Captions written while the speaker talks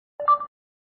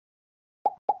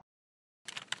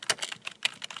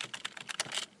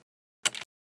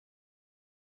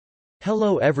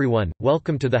Hello everyone,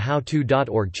 welcome to the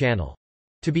howto.org channel.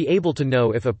 To be able to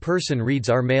know if a person reads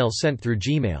our mail sent through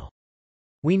Gmail,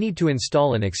 we need to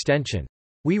install an extension.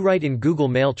 We write in Google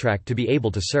MailTrack to be able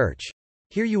to search.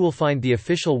 Here you will find the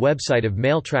official website of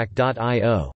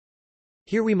mailtrack.io.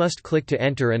 Here we must click to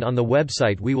enter, and on the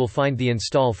website we will find the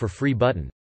Install for Free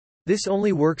button. This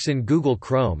only works in Google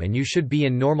Chrome and you should be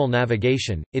in normal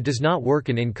navigation, it does not work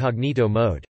in incognito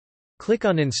mode. Click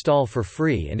on Install for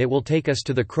Free and it will take us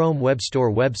to the Chrome Web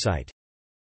Store website.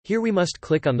 Here we must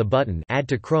click on the button Add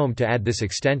to Chrome to add this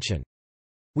extension.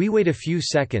 We wait a few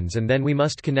seconds and then we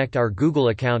must connect our Google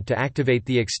account to activate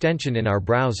the extension in our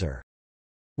browser.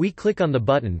 We click on the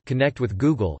button Connect with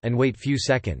Google and wait few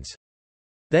seconds.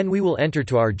 Then we will enter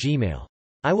to our Gmail.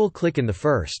 I will click in the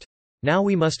first. Now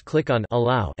we must click on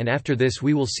Allow, and after this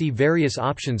we will see various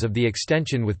options of the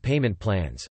extension with payment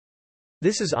plans.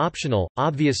 This is optional,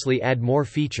 obviously add more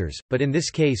features, but in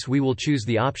this case we will choose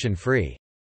the option Free.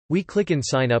 We click in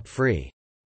Sign Up Free.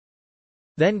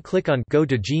 Then click on Go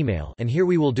to Gmail and here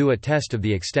we will do a test of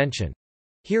the extension.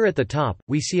 Here at the top,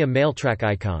 we see a MailTrack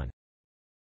icon.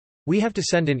 We have to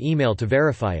send an email to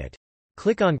verify it.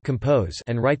 Click on Compose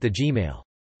and write the Gmail.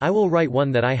 I will write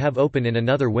one that I have open in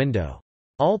another window.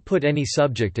 I'll put any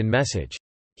subject and message.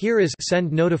 Here is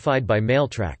Send notified by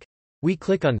MailTrack. We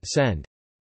click on Send.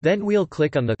 Then we'll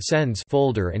click on the Sends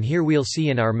folder and here we'll see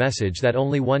in our message that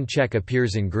only one check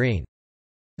appears in green.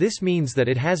 This means that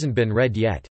it hasn't been read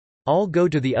yet. I'll go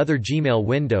to the other Gmail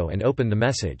window and open the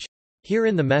message. Here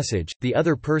in the message, the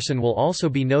other person will also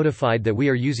be notified that we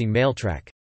are using MailTrack.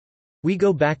 We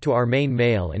go back to our main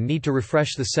mail and need to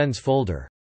refresh the Sends folder.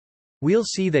 We'll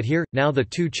see that here, now the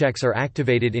two checks are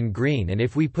activated in green, and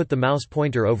if we put the mouse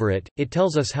pointer over it, it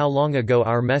tells us how long ago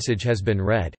our message has been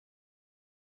read.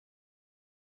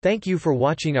 Thank you for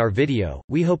watching our video,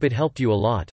 we hope it helped you a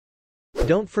lot.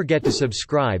 Don't forget to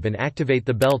subscribe and activate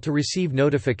the bell to receive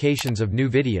notifications of new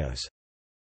videos.